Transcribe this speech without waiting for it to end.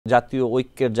জাতীয়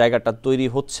ঐক্যের জায়গাটা তৈরি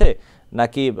হচ্ছে,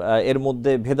 নাকি এর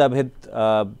মধ্যে ভেদাভেদ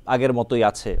আগের মতোই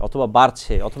আছে, অথবা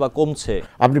বাড়ছে অথবা কমছে?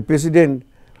 আপনি প্রেসিডেন্ট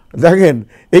দেখেন,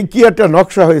 এই কি একটা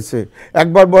নকশা হয়েছে,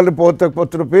 একবার বলে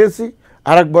পদত্যাগপত্র পেয়েছি,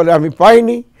 আর এক বলে আমি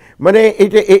পাইনি। মানে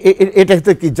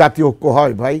এটাতে কি জাতীয় ঐক্য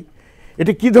হয় ভাই?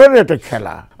 এটা কি ধরনের একটা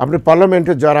খেলা? আপনি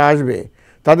পার্লামেন্টে যারা আসবে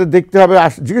তাদের দেখতে হবে,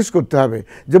 জিজ্ঞেস করতে হবে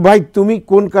যে ভাই তুমি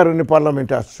কোন কারণে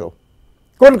পার্লামেন্টে আসছো,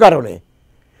 কোন কারণে?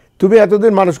 তুমি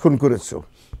এতদিন মানুষ খুন করেছো,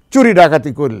 চুরি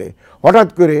ডাকাতি করলে, হঠাৎ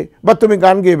করে, বা তুমি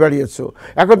গান গেয়ে বেরিয়েছো,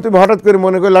 এখন তুমি হঠাৎ করে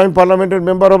মনে করলে আমি পার্লামেন্টের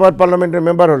মেম্বার হবো, আর পার্লামেন্টের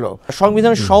মেম্বার হলো।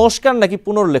 সংবিধান সংস্কার নাকি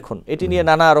পুনর্লেখন, এটি নিয়ে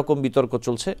নানা রকম বিতর্ক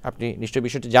চলছে, আপনি নিশ্চয়ই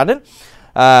বিষয়টি জানেন।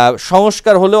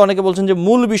 সংস্কার হলেও অনেকে বলছেন যে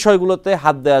মূল বিষয়গুলোতে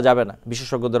হাত দেওয়া যাবে না,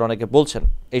 বিশেষজ্ঞদের অনেকে বলছেন,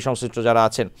 এই সংশ্লিষ্ট যারা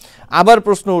আছেন। আবার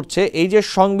প্রশ্ন উঠছে, এই যে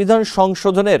সংবিধান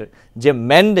সংশোধনের যে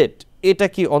ম্যান্ডেট, এটা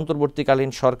কি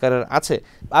অন্তর্বর্তীকালীন সরকারের আছে?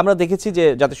 আমরা দেখেছি যে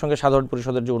জাতিসংঘের সাধারণ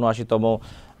পরিষদের যে ৭৯তম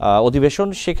অধিবেশন,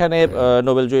 সেখানে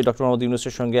নোবেলজয়ী ডক্টর মোহাম্মদ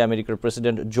ইউনূসের সঙ্গে আমেরিকার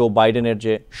প্রেসিডেন্ট জো বাইডেনের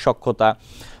যে সখ্যতা,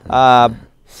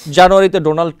 জানুয়ারিতে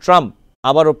ডোনাল্ড ট্রাম্প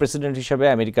আবারও প্রেসিডেন্ট হিসেবে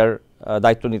আমেরিকার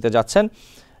দায়িত্ব নিতে যাচ্ছেন।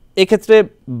 এক্ষেত্রে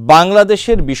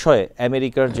বাংলাদেশের বিষয়ে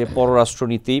আমেরিকার যে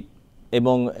পররাষ্ট্রনীতি,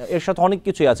 এবং এর সাথে অনেক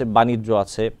কিছুই আছে, বাণিজ্য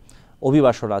আছে,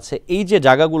 অভিবাসন আছে, এই যে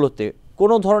জায়গাগুলোতে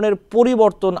কোনো ধরনের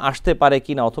পরিবর্তন আসতে পারে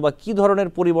কিনা, অথবা কি ধরনের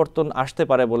পরিবর্তন আসতে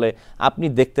পারে বলে আপনি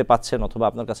দেখতে পাচ্ছেন অথবা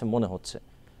আপনার কাছে মনে হচ্ছে?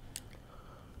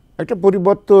 একটা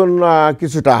পরিবর্তন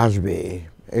কিছুটা আসবে।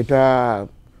 এটা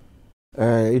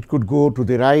it could go to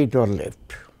the right or left,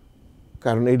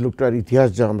 কারণ এই লোকটার ইতিহাস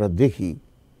যা আমরা দেখি,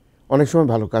 অনেক সময়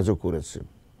ভালো কাজও করেছে।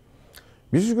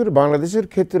 বিশেষ করে বাংলাদেশের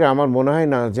ক্ষেত্রে আমার মনে হয়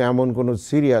না যে এমন কোনো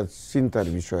সিরিয়াস চিন্তার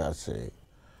বিষয় আছে।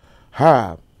 হ্যাঁ,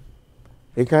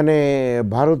 এখানে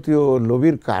ভারতীয়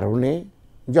লবির কারণে,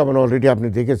 যেমন অলরেডি আপনি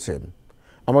দেখেছেন,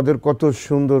 আমাদের কত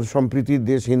সুন্দর সম্প্রীতির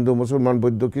দেশ, হিন্দু মুসলমান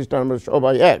বৌদ্ধ খ্রিস্টান আমরা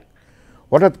সবাই এক,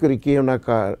 হঠাৎ করে কেউ না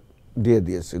কার দিয়ে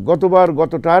দিয়েছে।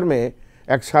 গত টার্মে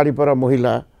এক শাড়ি পরা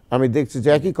মহিলা আমি দেখছি যে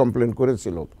একই কমপ্লেন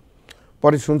করেছিল,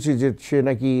 পরে শুনছি যে সে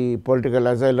নাকি পলিটিক্যাল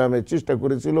অ্যাসাইলামের চেষ্টা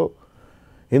করেছিল,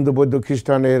 হিন্দু বৌদ্ধ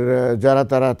খ্রিস্টানের যারা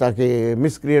তারা তাকে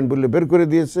মিসক্রিয়েন্ট বলে বের করে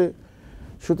দিয়েছে।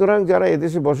 সুতরাং যারা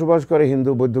এদেশে বসবাস করে,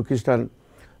 হিন্দু বৌদ্ধ খ্রিস্টান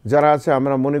যারা আছে,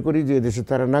 আমরা মনে করি যে এদেশে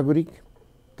তারা নাগরিক,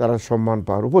 তারা সম্মান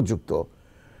পাওয়ার উপযুক্ত।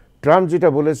 ট্রাম্প যেটা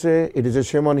বলেছে, it is a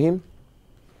shame on him,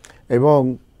 এবং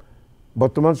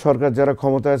বর্তমান সরকার যারা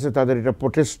ক্ষমতা আছে তাদের এটা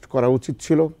প্রোটেস্ট করা উচিত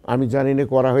ছিল। আমি জানি না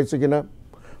করা হয়েছে কিনা,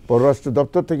 পররাষ্ট্র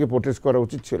দপ্তর থেকে প্রোটেস্ট করা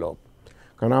উচিত ছিল,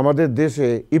 কারণ আমাদের দেশে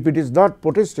if it is not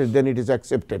protested then it is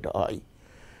accepted হয়।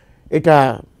 এটা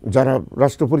যারা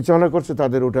রাষ্ট্র পরিচালনা করছে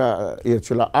তাদের ওটা ইয়ে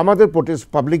ছিল। আমাদের প্রোটেস্ট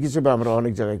পাবলিক হিসেবে আমরা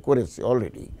অনেক জায়গায় করেছি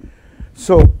অলরেডি।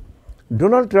 সো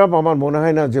ডোনাল্ড ট্রাম্প আমার মনে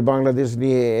হয় না যে বাংলাদেশ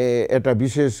নিয়ে এটা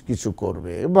বিশেষ কিছু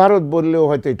করবে। ভারত বললেও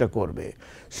হয়তো এটা করবে।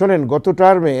 শোনেন, গত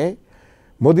টার্মে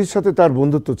মোদির সাথে তার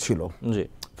বন্ধুত্ব ছিল,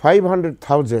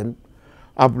 500,000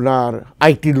 আপনার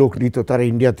আইটি লোক নিত তারা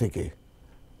ইন্ডিয়া থেকে,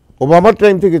 ওবামার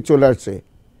টাইম থেকে চলে আসছে।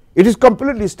 It is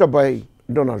completely stop by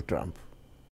Donald Trump.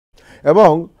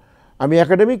 এবং আমি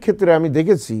একাডেমিক ক্ষেত্রে আমি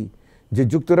দেখেছি যে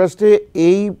যুক্তরাষ্ট্রে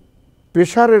এই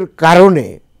প্রেশারের কারণে,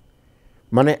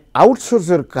 মানে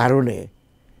আউটসোর্সের কারণে,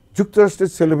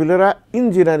 যুক্তরাষ্ট্রের ছেলেপেলেরা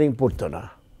ইঞ্জিনিয়ারিং পড়তো না,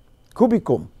 খুবই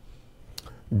কম।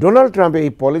 ডোনাল্ড ট্রাম্প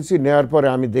এই পলিসি নেওয়ার পরে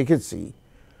আমি দেখেছি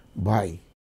ভাই,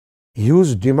 huge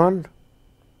demand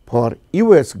for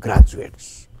US graduates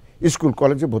school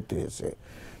কলেজে ভর্তি হয়েছে।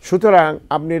 সুতরাং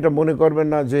আপনি এটা মনে করবেন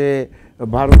না যে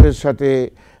ভারতের সাথে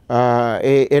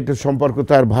এটা সম্পর্ক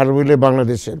তার ভালো বলে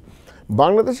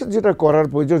বাংলাদেশের যেটা করার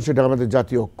প্রয়োজন সেটা আমাদের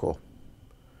জাতীয় ঐক্য।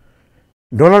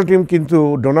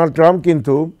 ডোনাল্ড ট্রাম্প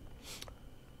কিন্তু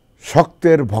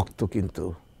শক্তের ভক্ত, কিন্তু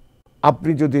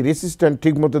আপনি যদি রেসিস্ট্যান্ট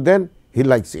ঠিক মতো দেন, হি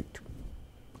লাইকস ইট।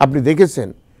 আপনি দেখেছেন,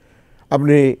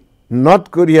 আপনি নর্থ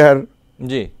কোরিয়ার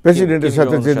প্রেসিডেন্টের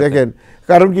সাথে যে দেখেন,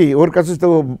 কারণ কি ওর কাছে তো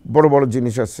বড় বড়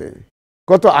জিনিস আছে,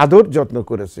 কত আদর যত্ন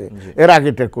করেছে, এর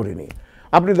আগেটা করেনি।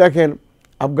 আপনি দেখেন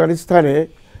আফগানিস্তানে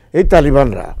এই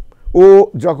তালিবানরা, ও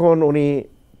যখন উনি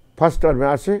ফার্স্ট টার্মে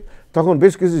আসে তখন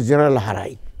বেশ কিছু জেনারেল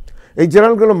হারায়। এই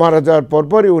জেনারেলগুলো মারা যাওয়ার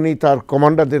পরপরই উনি তার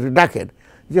কমান্ডারদের ডাকেন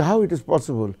যে হাউ ইট ইজ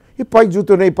পসিবল, এই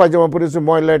জুতো নেই, পায়জামা পরেছে,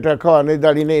 ময়লা, এটা খাওয়া নেই,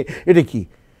 দাড়ি নেই, এটা কি?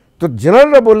 তো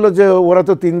জেনারেলরা বললো যে ওরা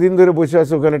তো 3 দিন ধরে বসে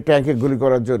আছে ওখানে ট্যাঙ্কে গুলি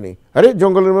করার জন্য। আরে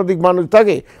জঙ্গলের মধ্যে মানুষ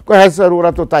থাকে? হ্যাঁ স্যার,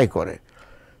 ওরা তো তাই করে।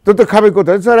 তো খাবে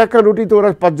কোথায়? স্যার একটা রুটি তো ওরা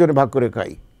 5 জনে ভাগ করে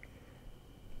খায়।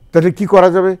 তাহলে কী করা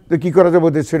যাবে? তো কী করা যাবে,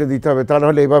 ওদের ছেড়ে দিতে হবে, তা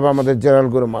নাহলে এইভাবে আমাদের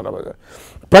জেনারেলগুলো মানাবে না।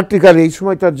 প্র্যাকটিক্যালি এই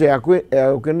সময় তার যে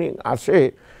ওখানে আসে,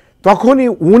 তখনই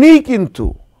উনিই কিন্তু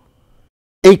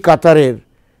এই কাতারের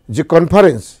যে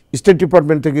কনফারেন্স স্টেট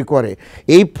ডিপার্টমেন্ট থেকে করে,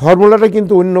 এই ফর্মুলাটা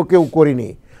কিন্তু অন্য কেউ করেনি।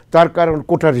 তার কারণ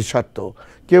কোটারি স্বার্থ।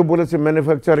 কেউ বলেছে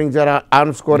ম্যানুফ্যাকচারিং যারা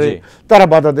আর্নস করে তারা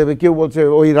বাধা দেবে, কেউ বলছে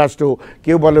ওই রাষ্ট্র,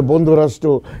 কেউ বলে বন্ধু রাষ্ট্র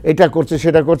এটা করছে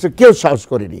সেটা করছে, কেউ সাহস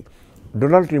করেনি।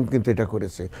 ডোনাল্ড ট্রাম্প কিন্তু এটা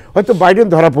করেছে, হয়তো বাইডেন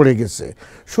ধরা পড়ে গেছে।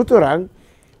 সুতরাং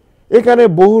এখানে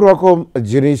বহু রকম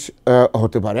জিনিস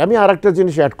হতে পারে। আমি আর একটা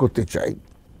জিনিস অ্যাড করতে চাই।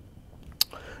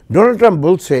 ডোনাল্ড ট্রাম্প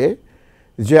বলছে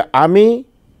যে আমি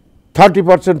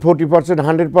 30%, 40%,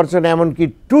 100%, এমনকি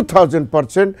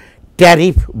 2000%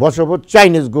 ট্যারিফ বসাবো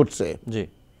চাইনিজ গুডসে। জি,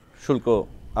 শুল্ক।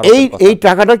 এই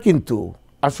টাকাটা কিন্তু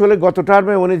আসলে গত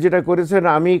টার্মে উনি যেটা করেছেন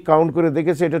আমি কাউন্ট করে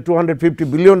দেখেছি, এটা $250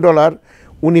 বিলিয়ন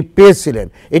উনি পেয়েছিলেন।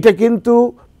 এটা কিন্তু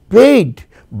পেইড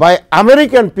বাই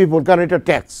আমেরিকান পিপল, কারণ এটা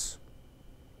ট্যাক্স।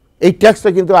 এই ট্যাক্সটা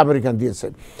কিন্তু আমেরিকান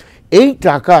দিয়েছেন। এই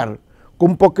টাকার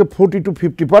কমপক্ষে 40 to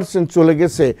 50% চলে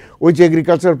গেছে ওই যে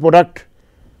এগ্রিকালচার প্রোডাক্ট,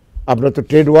 আপনার তো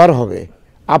ট্রেড ওয়ার হবে,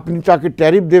 আপনি তাকে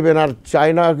ট্যারিফ দেবেন আর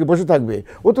চায়না কি বসে থাকবে?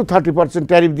 ও তো 30%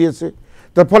 ট্যারিফ দিয়েছে,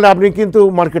 তার ফলে আপনি কিন্তু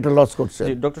মার্কেটে লস করছেন।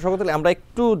 ডক্টর শওকত, আমরা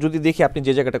একটু যদি দেখি আপনি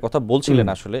যে জায়গাটা কথা বলছিলেন,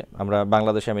 আসলে আমরা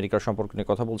বাংলাদেশ আমেরিকার সম্পর্ক নিয়ে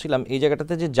কথা বলছিলাম, এই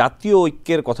জায়গাটাতে যে জাতীয়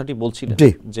ঐক্যের কথাটি বলছিলেন,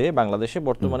 যে বাংলাদেশে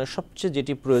বর্তমানে সবচেয়ে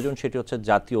যেটি প্রয়োজন সেটি হচ্ছে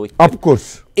জাতীয় ঐক্য। অফকোর্স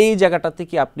এই জায়গাটাতে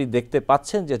কি আপনি দেখতে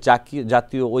পাচ্ছেন যে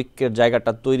জাতীয় ঐক্যের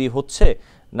জায়গাটা তৈরি হচ্ছে,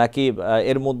 নাকি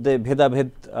এর মধ্যে ভেদাভেদ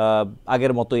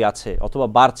আগের মতোই আছে, অথবা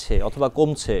বাড়ছে অথবা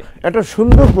কমছে? একটা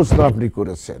সুন্দর প্রশ্ন আপনি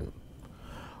করেছেন।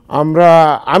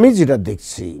 আমি যেটা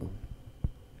দেখছি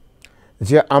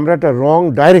যে আমরা একটা রং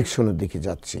ডাইরেকশনের দিকে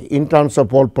যাচ্ছি in terms of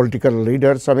all political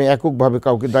leaders. আমি এককভাবে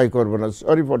কাউকে দায়ী করবো না,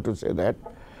 sorry for to say that.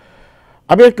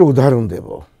 আমি একটা উদাহরণ দেব,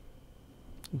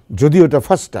 যদিও এটা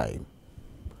ফার্স্ট টাইম।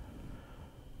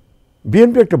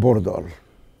 বিএনপি একটা বড় দল,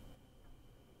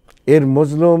 এর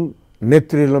মজলুম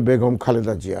নেত্রী হল বেগম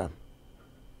খালেদা জিয়া।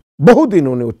 বহুদিন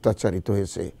উনি অত্যাচারিত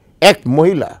হয়েছে, এক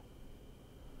মহিলা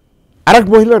আরেক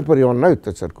মহিলার পরে অন্যায়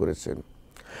অত্যাচার করেছেন।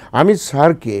 আমি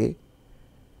স্যারকে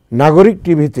নাগরিক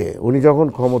টিভিতে উনি যখন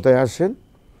ক্ষমতায় আসেন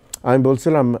আমি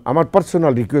বলছিলাম, আমার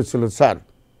পার্সোনাল রিকোয়েস্ট ছিল, স্যার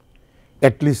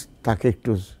অ্যাটলিস্ট তাকে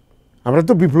একটু, আমরা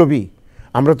তো বিপ্লবী,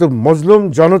 আমরা তো মজলুম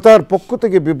জনতার পক্ষ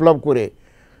থেকে বিপ্লব করে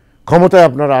ক্ষমতায়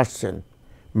আপনারা আসছেন,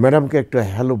 ম্যাডামকে একটা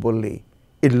হ্যালো বললি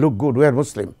ইট লুক গুড, উই আর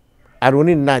মুসলিম। আর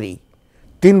উনি নারী,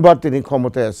 3 বার তিনি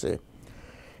ক্ষমতায় আছে।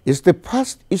 It's the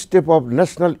first step of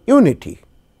national unity.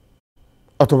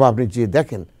 অথবা আপনি যে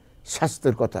দেখেন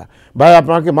স্বাস্থ্যের কথা, ভাই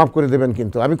আপনাকে মাফ করে দেবেন,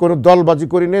 কিন্তু আমি কোনো দলবাজি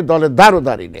করি নে, দলের দ্বারও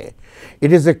দাঁড়ি নে।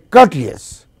 It is a কার্টিয়াস।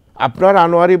 আপনার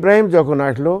আনোয়ার ইব্রাহিম যখন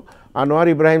আসলো, আনোয়ার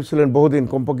ইব্রাহিম ছিলেন বহুদিন,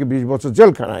 কমপক্ষে 20 বছর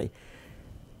জেলখানায়।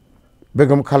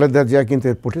 বেগম খালেদা জিয়া কিন্তু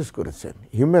প্রোটেস্ট করেছেন,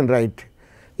 হিউম্যান রাইট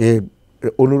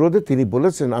অনুরোধে তিনি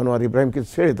বলেছেন আনোয়ার ইব্রাহিমকে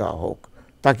ছেড়ে দেওয়া হোক,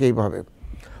 তাকে এইভাবে।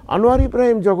 আনোয়ার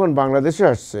ইব্রাহিম যখন বাংলাদেশে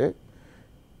আসছে,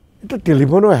 এটা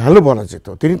টেলিফোনও হ্যালো বলা যেত,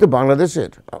 তিনি তো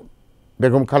বাংলাদেশের,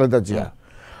 বেগম খালেদা জিয়া।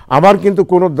 আমার কিন্তু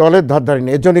কোনো দলের ধারধারি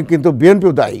নেই, এর জন্য কিন্তু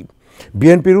বিএনপিও দায়ী।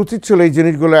 বিএনপির উচিত ছিল এই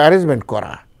জিনিসগুলো অ্যারেঞ্জমেন্ট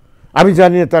করা। আমি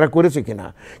জানি না তারা করেছে কিনা,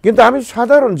 কিন্তু আমি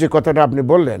সাধারণ যে কথাটা আপনি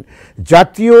বললেন,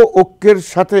 জাতীয় ঐক্যের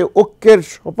সাথে ঐক্যের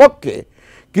সপক্ষে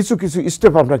কিছু কিছু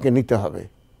স্টেপ আপনাকে নিতে হবে।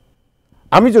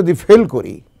 আমি যদি ফেল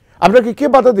করি, আপনাকে কে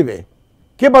বাধা দিবে?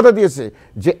 কে বাধা দিয়েছে?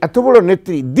 যে এত বড়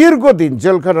নেত্রী দীর্ঘদিন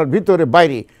জেলখানার ভিতরে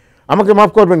বাইরে, আমাকে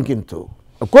মাফ করবেন কিন্তু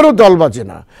কোনো দল বাজে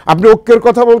না। আপনি ঐক্যের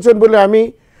কথা বলছেন বলে আমি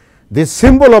দি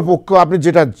সিম্বল অফ ঐক্য, আপনি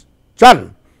যেটা চান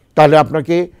তাহলে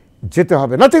আপনাকে যেতে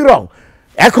হবে, নাথিং রং।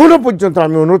 এখনও পর্যন্ত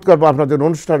আমি অনুরোধ করবো আপনাদের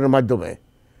অনুষ্ঠানের মাধ্যমে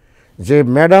যে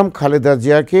ম্যাডাম খালেদা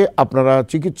জিয়াকে আপনারা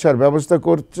চিকিৎসার ব্যবস্থা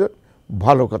করছেন,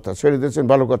 ভালো কথা, ছেড়ে দিয়েছেন,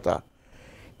 ভালো কথা।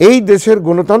 এই দেশের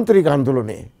গণতান্ত্রিক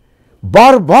আন্দোলনে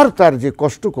বারবার তার যে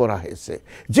কষ্ট করা হয়েছে,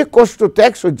 যে কষ্ট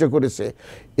ত্যাগ সহ্য করেছে,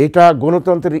 এটা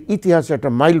গণতন্ত্রের ইতিহাসে একটা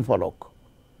মাইল ফলক।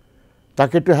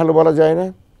 তাকে একটু হ্যালো বলা যায় না?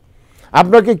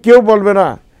 আপনাকে কেউ বলবে না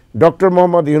ডক্টর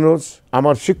মোহাম্মদ ইউনূস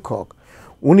আমার শিক্ষক,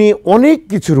 উনি অনেক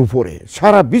কিছুর উপরে,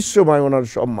 সারা বিশ্বময় ওনার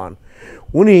সম্মান।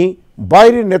 উনি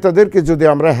বাইরের নেতাদেরকে যদি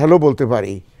আমরা হ্যালো বলতে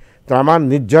পারি, তা আমার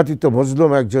নির্যাতিত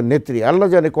মজলুম একজন নেত্রী, আল্লাহ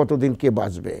জানে কতদিন কে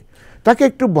বাঁচবে, তাকে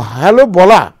একটু হ্যালো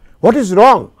বলা, হোয়াট ইজ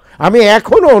রং? আমি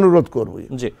এখনও অনুরোধ করব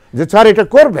যে স্যার এটা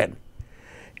করবেন।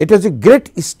 এটা যে great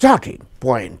starting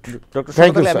point. Doctor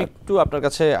Shawkat, আমি একটু আপনার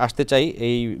কাছে আসতে চাই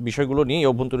এই বিষয়গুলো নিয়ে,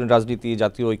 অভ্যন্তরীণ রাজনীতি,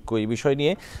 জাতীয় ঐক্য, এই বিষয়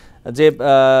নিয়ে, যে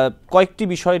কয়েকটি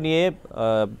বিষয় নিয়ে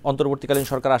অন্তর্বর্তীকালীন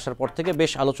সরকার আসার পর থেকে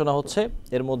বেশ আলোচনা হচ্ছে।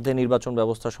 এর মধ্যে নির্বাচন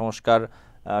ব্যবস্থা সংস্কার,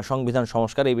 সংবিধান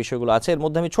সংস্কার, এই বিষয়গুলো আছে। এর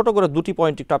মধ্যে আমি ছোট করে 2টি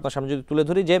পয়েন্ট একটু আপনার সামনে যদি তুলে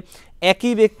ধরি, যে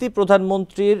একই ব্যক্তি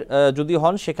প্রধানমন্ত্রীর যদি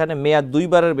হন, সেখানে মেয়াদ 2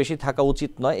 বারের বেশি থাকা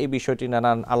উচিত নয়। এই বিষয়টি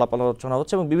নানান আলাপ আলোচনা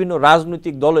হচ্ছে এবং বিভিন্ন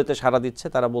রাজনৈতিক দল এতে সাড়া দিচ্ছে।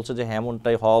 তারা বলছে যে হ্যাঁ,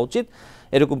 এমনটাই হওয়া উচিত,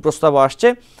 এরকম প্রস্তাব আসছে।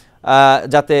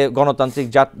 যাতে গণতান্ত্রিক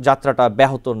যাত্রাটা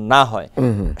ব্যাহত না হয়।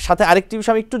 সাথে আরেকটি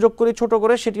বিষয় আমি একটু যোগ করি ছোট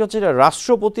করে, সেটি হচ্ছে যে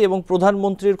রাষ্ট্রপতি এবং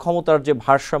প্রধানমন্ত্রীর ক্ষমতার যে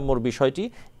ভারসাম্যর বিষয়টি,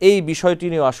 এই বিষয়টি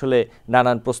নিয়েও আসলে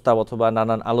নানান প্রস্তাব অথবা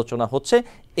নানান আলোচনা হচ্ছে।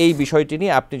 এই বিষয়টি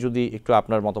নিয়ে আপনি যদি একটু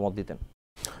আপনার মতামত দিতেন।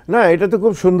 না, এটা তো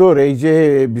খুব সুন্দর। এই যে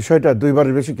বিষয়টা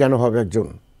দুইবারের বেশি কেন হবে একজন,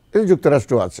 এই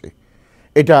যুক্তরাষ্ট্র আছে,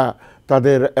 এটা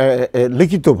তাদের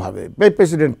লিখিতভাবে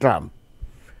প্রেসিডেন্ট ট্রাম্প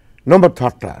নম্বর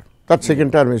 3rd টার্ম, তার 2nd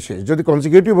টার্মে শেষ, যদি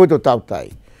কনজিকিউটিভ হইতো তাও তাই।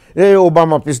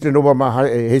 ওবামা, প্রেসিডেন্ট ওবামা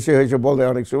হেসে হেসে বলে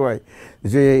অনেক সময়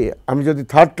যে আমি যদি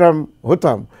 3rd টার্ম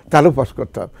হতাম তাহলেও পাস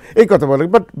করতাম, এই কথা বলে।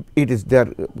 বাট ইট ইজ দেয়ার,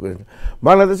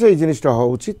 বাংলাদেশে এই জিনিসটা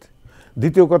হওয়া উচিত।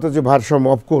 দ্বিতীয় কথা যে ভারসাম্য,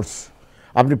 অফকোর্স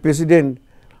আপনি প্রেসিডেন্ট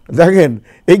দেখেন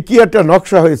এই কি একটা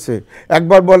নকশা হয়েছে,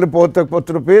 একবার বলে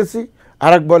পদত্যাগপত্র পেয়েছি,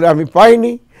 আর এক বলে আমি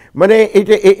পাইনি। মানে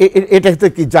এটাতে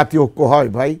কি জাতীয় ঐক্য হয়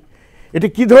ভাই? এটা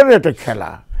কি ধরনের একটা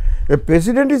খেলা?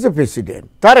 প্রেসিডেন্ট ইজ এ প্রেসিডেন্ট,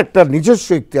 তার একটা নিজস্ব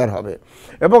ইখতিয়ার হবে।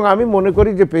 এবং আমি মনে করি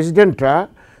যে প্রেসিডেন্টরা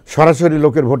সরাসরি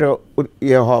লোকের ভোটে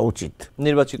হওয়া উচিত,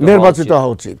 নির্বাচিত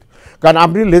হওয়া উচিত। কারণ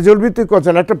আপনি লেজুর ভিত্তি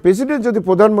করছেন, একটা প্রেসিডেন্ট যদি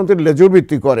প্রধানমন্ত্রীর লেজুর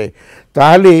ভিত্তি করে,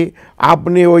 তাহলে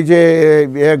আপনি ওই যে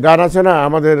গান আছে না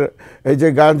আমাদের, এই যে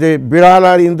গান যে বিড়াল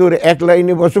আর ইন্দুর এক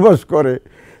লাইনে বসবাস করে,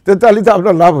 তো তাহলে তো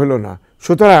আপনার লাভ হলো না।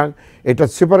 সুতরাং এটা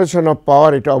সেপারেশন অফ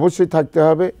পাওয়ার, এটা অবশ্যই থাকতে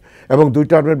হবে। এবং 2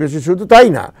 টার্মের বেশি, শুধু তাই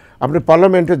না, আপনি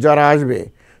পার্লামেন্টে যারা আসবে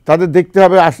তাদের দেখতে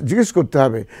হবে, জিজ্ঞেস করতে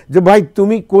হবে যে ভাই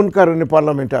তুমি কোন কারণে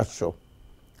পার্লামেন্টে আসছো,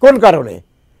 কোন কারণে?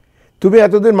 তুমি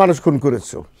এতদিন মানুষ খুন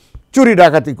করেছো, চুরি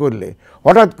ডাকাতি করলে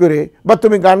হঠাৎ করে, বা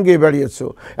তুমি গান গেয়ে বেরিয়েছো,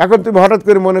 এখন তুমি হঠাৎ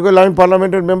করে মনে করলে আমি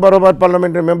পার্লামেন্টের মেম্বার হবো, আর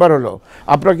পার্লামেন্টের মেম্বার হলো।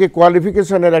 আপনাকে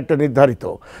কোয়ালিফিকেশনের একটা নির্ধারিত,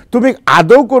 তুমি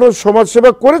আদৌ কোনো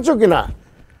সমাজসেবা করেছো কিনা?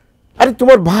 আরে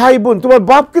তোমার ভাই বোন, তোমার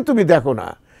বাপকে তুমি দেখো না,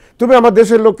 তুমি আমার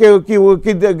দেশের লোককে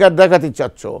কি দেখাতে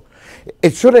চাচ্ছ?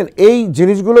 শোনেন, এই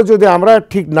জিনিসগুলো যদি আমরা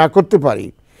ঠিক না করতে পারি,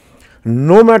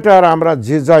 নো ম্যাটার আমরা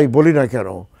যে যাই বলি না কেন,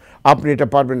 আপনি এটা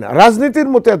পারবেন না। রাজনীতির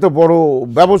মতো এত বড়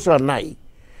ব্যবসা নাই।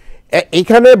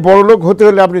 এখানে বড়লোক হতে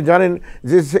হলে আপনি জানেন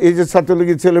যে এই যে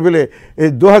ছাত্রলীগের ছেলেবেলে এই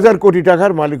 2000 কোটি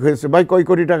টাকার মালিক হয়েছে। ভাই কয়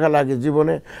কোটি টাকা লাগে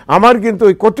জীবনে? আমার কিন্তু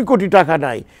ওই কোটি কোটি টাকা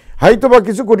নাই, হয়তো বা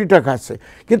কিছু কোটি টাকা আছে।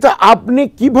 কিন্তু আপনি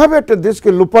কিভাবে একটা দেশকে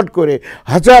লুপাট করে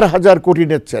হাজার হাজার কোটি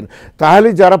নিচ্ছেন? তাহলে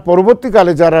যারা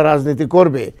পরবর্তীকালে যারা রাজনীতি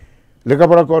করবে,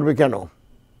 লেখাপড়া করবে কেন?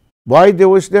 ওয়াই দে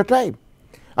ওয়েস্ট দেয়ার টাইম?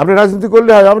 আপনি রাজনীতি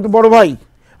করলে হয়, আমি তো বড় ভাই,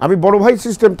 আমি বড় ভাই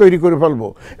সিস্টেম তৈরি করে ফেলবো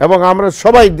এবং আমরা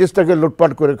সবাই দেশটাকে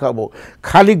লুটপাট করে খাবো।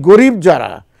 খালি গরিব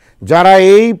যারা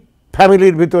এই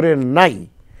ফ্যামিলির ভিতরে নাই,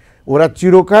 ওরা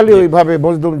চিরকালই ওইভাবে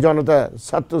মজদুম জনতা,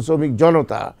 ছাত্র শ্রমিক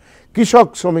জনতা, কৃষক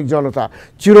শ্রমিক জনতা,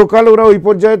 চিরকাল ওরা ওই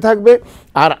পর্যায়ে থাকবে।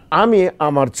 আর আমি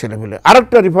আমার ছেলেমেলে,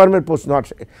 আরেকটা রিফর্মের প্রশ্ন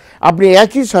আছে। আপনি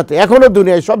একই সাথে, এখনও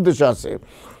দুনিয়ায় সব দেশে আছে,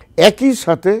 একই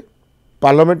সাথে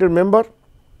পার্লামেন্টের মেম্বার,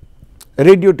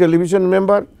 রেডিও টেলিভিশন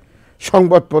মেম্বার,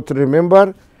 সংবাদপত্রের মেম্বার,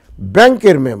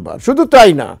 ব্যাংকের মেম্বার, শুধু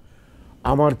তাই না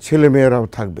আমার ছেলে মেয়েরাও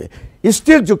থাকবে।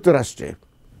 স্টেট যুক্তরাষ্ট্রে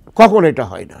কখন এটা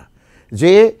হয় না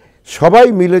যে সবাই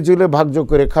মিলেজুলে ভাগ্য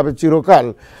করে খাবে চিরকাল,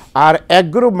 আর এক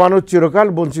গ্রুপ মানুষ চিরকাল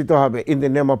বঞ্চিত হবে in the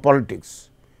name of politics.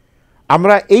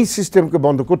 আমরা এই সিস্টেমকে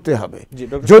বন্ধ করতে হবে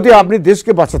যদি আপনি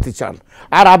দেশকে বাঁচাতে চান।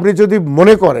 আর আপনি যদি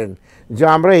মনে করেন যে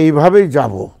আমরা এইভাবেই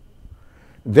যাব,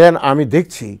 দেন আমি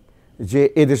দেখছি যে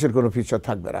এ দেশের কোনো ফিউচার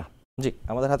থাকবে না। জি,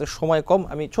 আমাদের হাতে সময় কম,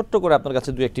 আমি ছোট্ট করে আপনার কাছে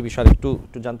 2-1টি বিষয় একটু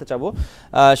জানতে চাবো।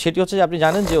 সেটি হচ্ছে যে আপনি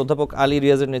জানেন যে অধ্যাপক আলী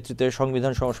রিয়াজের নেতৃত্বে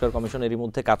সংবিধান সংস্কার কমিশন এরই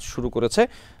মধ্যে কাজ শুরু করেছে,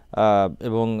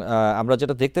 এবং আমরা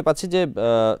যেটা দেখতে পাচ্ছি যে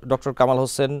ডক্টর কামাল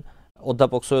হোসেন,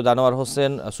 অধ্যাপক সৈয়দ আনোয়ার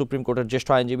হোসেন, সুপ্রিম কোর্টের জ্যেষ্ঠ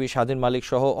আইনজীবী স্বাধীন মালিক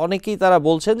সহ অনেকেই তারা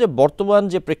বলছেন যে বর্তমান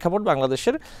যে প্রেক্ষাপট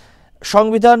বাংলাদেশের,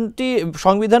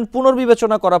 সংবিধান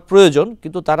পুনর্বিবেচনা করা প্রয়োজন।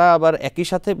 কিন্তু তারা আবার একই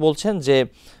সাথে বলছেন যে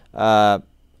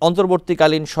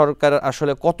অন্তর্বর্তীকালীন সরকার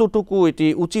আসলে কতটুকু এটি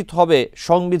উচিত হবে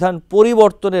সংবিধান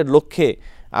পরিবর্তনের লক্ষ্যে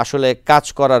আসলে কাজ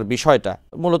করার বিষয়টা,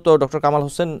 মূলত ডক্টর কামাল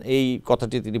হোসেন এই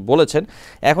কথাটি তিনি বলেছেন।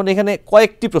 এখন এখানে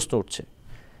কয়েকটি প্রশ্ন উঠছে,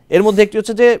 এর মধ্যে একটি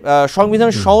হচ্ছে যে সংবিধান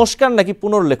সংস্কার নাকি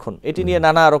পুনর্লেখন, এটি নিয়ে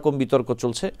নানা রকম বিতর্ক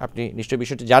চলছে, আপনি নিশ্চয়ই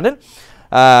বিষয়টি জানেন।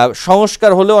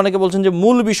 সংস্কার হলেও অনেকে বলছেন যে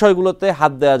মূল বিষয়গুলোতে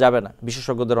হাত দেওয়া যাবে না,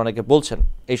 বিশেষজ্ঞদের অনেকে বলছেন,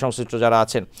 এই সংশ্লিষ্ট যারা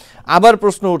আছেন। আবার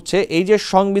প্রশ্ন উঠছে এই যে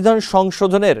সংবিধান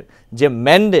সংশোধনের যে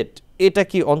ম্যান্ডেট, এটা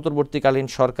কি অন্তর্বর্তীকালীন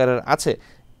সরকারের আছে?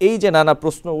 এই যে নানা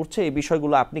প্রশ্ন উঠছে, এই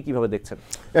বিষয়গুলো আপনি কিভাবে দেখছেন?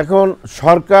 এখন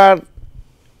সরকার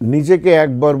নিজেকে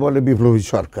একবার বলে বিপ্লবী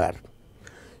সরকার,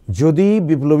 যদি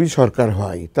বিপ্লবী সরকার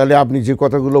হয় তাহলে আপনি যে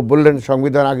কথাগুলো বললেন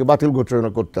সংবিধান আগে বাতিল ঘোষণা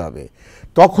করতে হবে,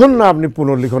 তখন না আপনি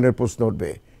পুনর্লিখনের প্রশ্ন উঠবে।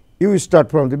 You start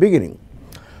from the beginning.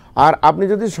 আর আপনি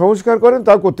যদি সংস্কার করেন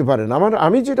তাও করতে পারেন।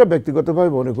 আমি যেটা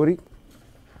ব্যক্তিগতভাবে মনে করি,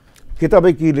 কিতাবে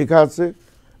কি লেখা আছে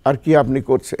আর কি আপনি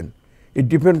করছেন, ইট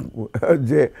ডিপেন্ড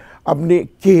যে আপনি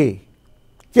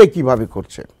কে কিভাবে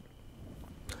করছেন।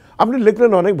 আপনি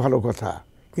লিখলেন অনেক ভালো কথা,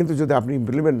 কিন্তু যদি আপনি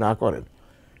ইমপ্লিমেন্ট না করেন,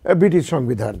 ব্রিটিশ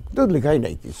সংবিধান তো লেখাই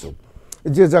নাই কিছু,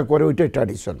 যে যা করে ওইটাই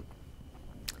ট্র্যাডিশন।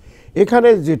 এখানে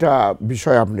যেটা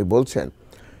বিষয় আপনি বলছেন,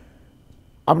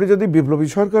 আপনি যদি বিপ্লবী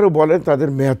সরকারও বলেন, তাদের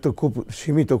মেয়াদ তো খুব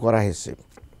সীমিত করা হয়েছে।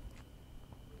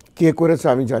 কে করেছে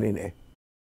আমি জানি না।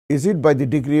 Is it by the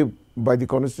degree, by the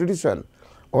constitution,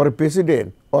 or president,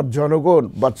 or জনগণ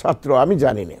বা ছাত্র, আমি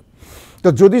জানি না। তো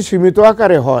যদি সীমিত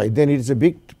আকারে হয়, দেন it's a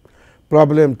big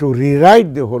problem two rewrite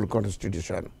the whole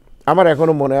constitution. আমার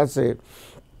এখনো মনে আছে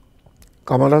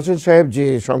কামাল হোসেন সাহেব যে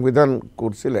সংবিধান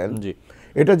করছিলেন,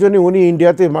 এটার জন্য উনি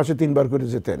ইন্ডিয়াতে মাসে 3 বার করে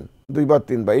যেতেন, 2 বার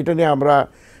 3 বার। এটা নিয়ে আমরা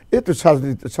একটু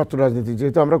ছাত্র রাজনীতি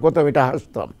যেহেতু আমরা করতাম, এটা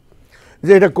হাসতাম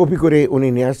যে এটা কপি করে উনি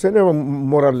নিয়ে আসছেন এবং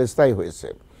মোরাললেস তাই হয়েছে।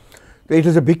 তো এটা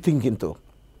যে বিগ থিং, কিন্তু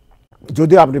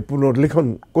যদি আপনি পুনর্লিখন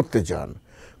করতে চান,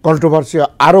 কন্ট্রোভার্সি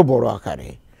আরও বড় আকারে।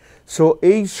 সো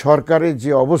এই সরকারের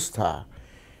যে অবস্থা,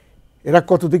 এরা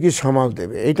কতদিকে সামাল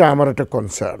দেবে, এটা আমার একটা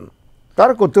কনসার্ন।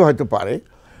 তারা করতে হয়তো পারে।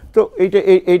 তো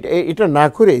এটা না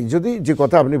করে যদি যে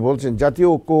কথা আপনি বলছেন, জাতীয়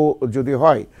ঐক্য যদি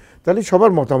হয়, তাহলে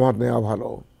সবার মতামত নেওয়া ভালো।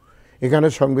 এখানে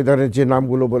সংবিধানের যে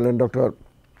নামগুলো বললেন, ডক্টর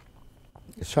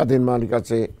স্বাধীন মালিক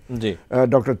আছে,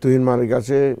 ডক্টর তুহিন মালিক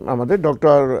আছে, আমাদের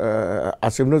ডক্টর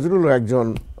আসিফ নজরুলও একজন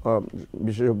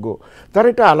বিশেষজ্ঞ। তার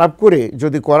এটা আলাপ করে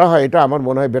যদি করা হয়, এটা আমার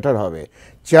মনে হয় বেটার হবে।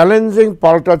 চ্যালেঞ্জিং,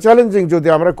 পাল্টা চ্যালেঞ্জিং যদি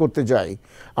আমরা করতে যাই,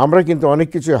 আমরা কিন্তু অনেক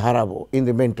কিছু হারাবো ইন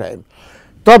দ্য মেন টাইম।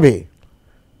 তবে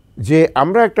যে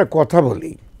আমরা একটা কথা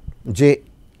বলি যে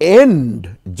এন্ড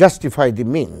জাস্টিফাই দি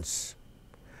মিনস।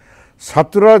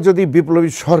 ছাত্ররা যদি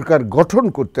বিপ্লবী সরকার গঠন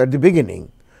করতে অ্যাট দি বিগিনিং,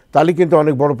 তাহলে কিন্তু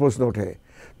অনেক বড় প্রশ্ন ওঠে।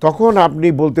 তখন আপনি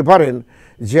বলতে পারেন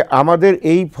যে আমাদের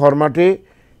এই ফরম্যাটে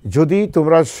যদি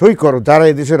তোমরা সই করো, যারা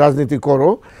এদেশে রাজনীতি করো,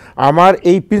 আমার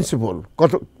এই প্রিন্সিপল,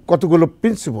 কতগুলো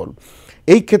প্রিন্সিপল,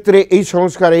 এই ক্ষেত্রে এই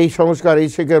সংস্কার, এই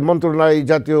শিক্ষা মন্ত্রণালয়, এই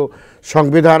জাতীয়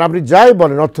সংবিধান, আপনি যাই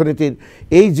বলেন, অর্থনীতির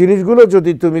এই জিনিসগুলো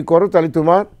যদি তুমি করো, তাহলে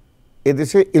তোমার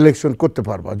এদেশে ইলেকশন করতে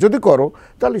পারবা। যদি করো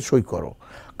তাহলে সই করো,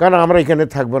 কারণ আমরা এখানে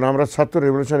থাকবো না, আমরা ছাত্র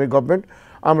রেভলিউশনারি গভর্নমেন্ট,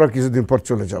 আমরা কিছুদিন পর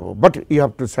চলে যাব, but you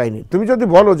have to sign it. তুমি যদি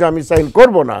বলো যে আমি সাইন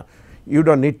করব না, you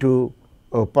don't need to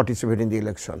participate in the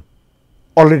election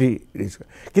already.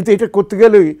 কিন্তু এটা করতে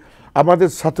গেলেই আমাদের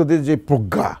ছাত্রদের যে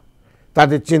প্রজ্ঞা,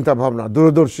 তাদের চিন্তা ভাবনা,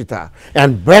 দূরদর্শিতা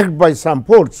and backed by some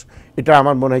force, এটা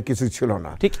আমার মনে হয় কিছু ছিল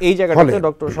না। ঠিক এই জায়গাটাতে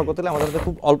ডক্টর শওকত আলী, আমাদের হাতে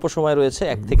খুব অল্প সময় রয়েছে,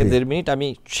 1 থেকে 1.5 মিনিট। আমি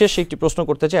শেষে একটি প্রশ্ন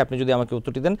করতে চাই, আপনি যদি আমাকে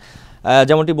উত্তরটি দেন।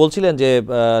 যেমনটি বলছিলেন যে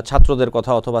ছাত্রদের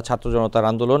কথা অথবা ছাত্র জনতার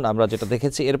আন্দোলন আমরা যেটা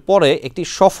দেখেছি, এরপরে একটি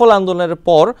সফল আন্দোলনের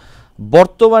পর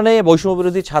বর্তমানে বৈষম্য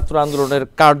বিরোধী ছাত্র আন্দোলনের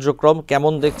কার্যক্রম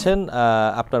কেমন দেখছেন?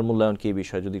 আপনার মূল্যায়ন কি এই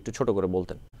বিষয়ে যদি একটু ছোট করে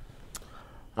বলতেন।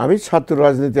 আমি ছাত্র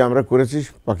রাজনীতি আমরা করেছি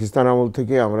পাকিস্তান আমল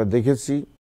থেকে, আমরা দেখেছি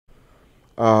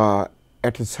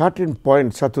অ্যাট এ সার্টেন পয়েন্ট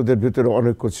ছাত্রদের ভিতরে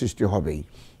অনৈক্য সৃষ্টি হবেই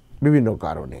বিভিন্ন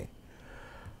কারণে।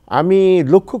 আমি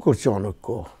লক্ষ্য করছি অনৈক্য,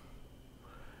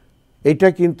 এটা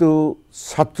কিন্তু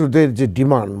ছাত্রদের যে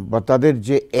ডিমান্ড বা তাদের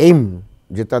যে এইম,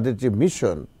 যে তাদের যে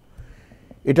মিশন,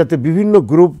 এটাতে বিভিন্ন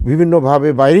গ্রুপ বিভিন্নভাবে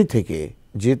বাইরে থেকে,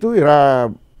 যেহেতু এরা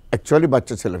অ্যাকচুয়ালি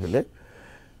বাচ্চা ছেলেপেলে,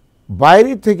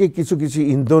 বাইরে থেকে কিছু কিছু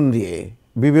ইন্ধন দিয়ে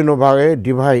বিভিন্নভাবে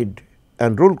ডিভাইড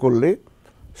অ্যান্ড রুল করলে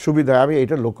সুবিধা, আমি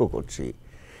এটা লক্ষ্য করছি।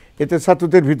 এতে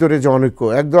ছাত্রদের ভিতরে যে অনৈক্য,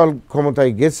 একদল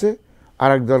ক্ষমতায় গেছে, আর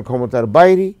একদল ক্ষমতার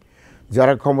বাইরে,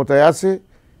 যারা ক্ষমতায় আছে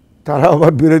তারা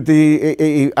আবার বিরোধী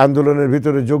এই আন্দোলনের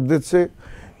ভিতরে যোগ দিচ্ছে।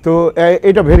 তো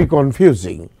এটা ভেরি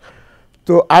কনফিউজিং।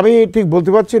 তো আমি ঠিক বলতে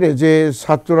পারছি না যে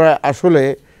ছাত্ররা আসলে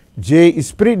যে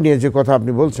স্পিরিট নিয়ে যে কথা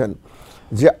আপনি বলছেন,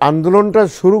 যে আন্দোলনটা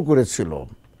শুরু করেছিল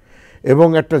এবং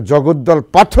একটা জগদ্দল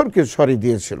পাথরকে সরিয়ে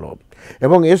দিয়েছিল,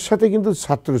 এবং এর সাথে কিন্তু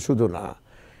ছাত্র শুধু না,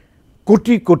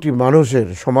 কোটি কোটি মানুষের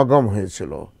সমাগম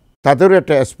হয়েছিল, তাদেরও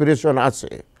একটা অ্যাসপিরেশন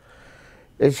আছে,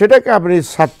 সেটাকে আপনি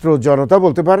ছাত্র জনতা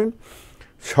বলতে পারেন।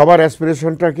 সবার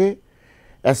অ্যাসপিরেশনটাকে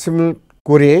অ্যাসিমিলেট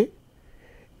করে,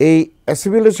 এই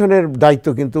অ্যাসিমিলেশনের দায়িত্ব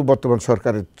কিন্তু বর্তমান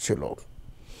সরকারের ছিল,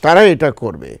 তারা এটা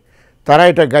করবে, তারা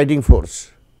এটা গাইডিং ফোর্স।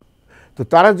 তো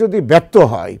তারা যদি ব্যর্থ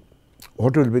হয়,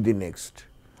 what will be the next?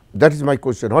 That is my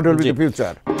question, what will be the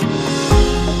future?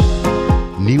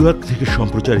 New York থেকে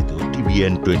সম্প্রচারিত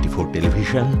TVN 24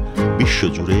 টেলিভিশন,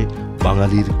 বিশ্বজুড়ে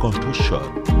বাঙালির কণ্ঠস্বর।